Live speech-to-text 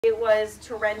It was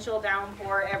torrential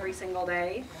downpour every single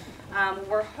day.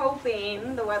 We're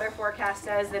hoping, the weather forecast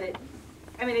says that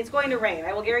it's going to rain.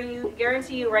 I will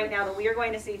guarantee you right now that we are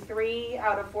going to see 3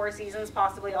 out of 4 seasons,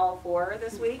 possibly all 4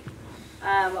 this week.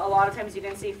 A lot of times you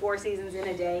can see 4 seasons in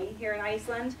a day here in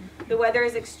Iceland. The weather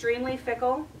is extremely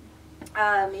fickle.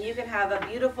 You can have a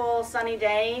beautiful sunny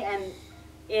day and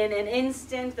in an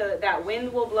instant that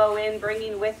wind will blow in,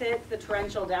 bringing with it the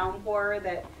torrential downpour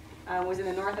that was in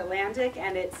the North Atlantic,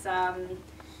 and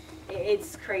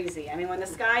it's crazy. I mean, when the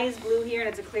sky is blue here and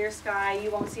it's a clear sky,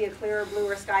 you won't see a clearer,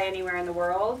 bluer sky anywhere in the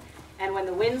world. And when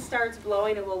the wind starts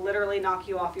blowing, it will literally knock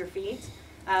you off your feet.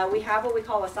 We have what we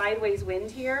call a sideways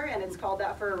wind here, and it's called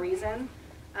that for a reason.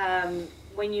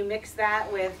 When you mix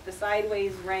that with the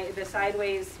sideways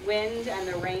wind and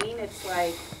the rain, it's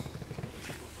like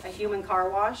a human car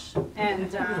wash,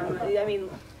 and I mean,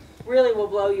 really will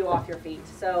blow you off your feet.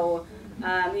 So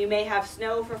you may have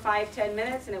snow for 5-10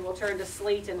 minutes, and it will turn to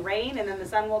sleet and rain, and then the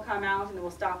sun will come out and it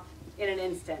will stop in an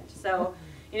instant. So,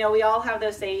 you know, we all have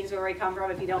those sayings where we come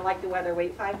from: if you don't like the weather,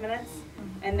 wait 5 minutes.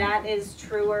 And that is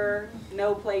truer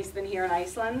no place than here in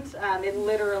Iceland. It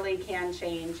literally can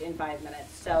change in 5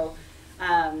 minutes. So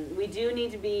we do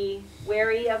need to be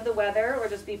wary of the weather, or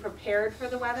just be prepared for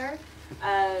the weather.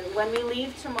 When we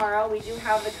leave tomorrow, we do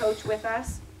have the coach with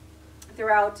us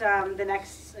throughout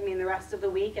the rest of the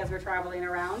week as we're traveling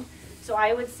around. So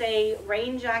I would say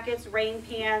rain jackets, rain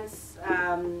pants,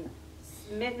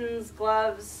 mittens,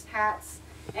 gloves, hats,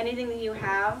 anything that you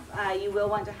have, you will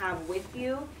want to have with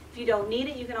you. If you don't need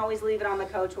it, you can always leave it on the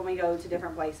coach when we go to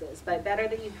different places. But better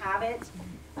that you have it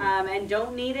and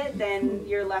don't need it than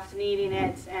you're left needing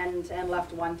it and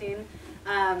left wanting.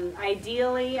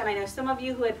 Ideally, and I know some of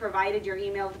you who had provided your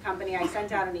email to the company, I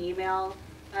sent out an email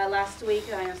last week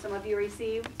that I know some of you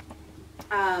received.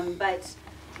 But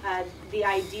the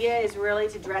idea is really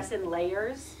to dress in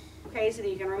layers, okay, so that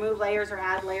you can remove layers or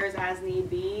add layers as need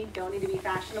be. Don't need to be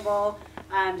fashionable.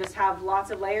 Just have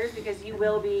lots of layers, because you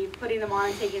will be putting them on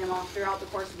and taking them off throughout the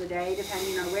course of the day,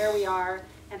 depending on where we are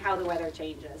and how the weather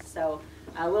changes. So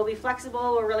we'll be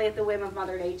flexible. We're really at the whim of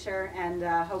Mother Nature, and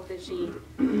hope that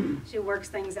she works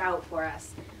things out for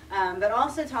us. But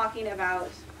also talking about,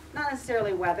 not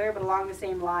necessarily weather, but along the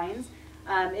same lines,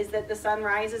 is that the sun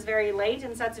rises very late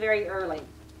and sets very early.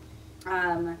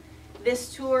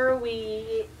 This tour,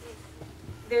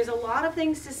 there's a lot of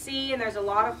things to see, and there's a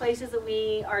lot of places that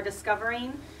we are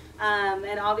discovering.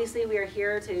 And obviously we are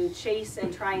here to chase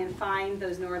and try and find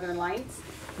those northern lights.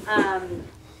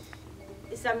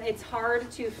 It's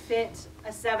hard to fit a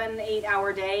 7-8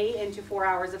 hour day into 4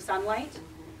 hours of sunlight.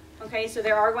 Okay, so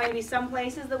there are going to be some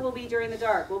places that will be during the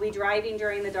dark. We'll be driving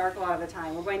during the dark a lot of the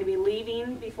time. We're going to be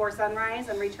leaving before sunrise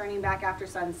and returning back after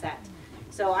sunset.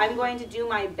 So I'm going to do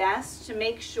my best to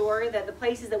make sure that the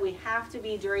places that we have to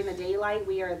be during the daylight,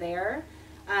 we are there.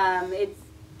 It's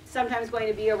sometimes going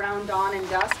to be around dawn and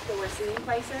dusk that we're seeing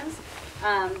places,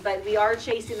 but we are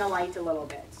chasing the light a little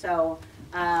bit. So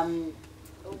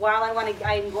while I'm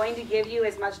going to give you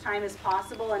as much time as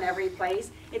possible in every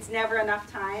place, it's never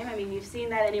enough time. I mean, you've seen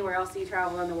that anywhere else you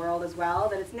travel in the world as well,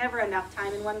 that it's never enough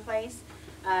time in one place.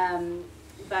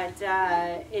 But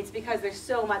it's because there's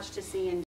so much to see and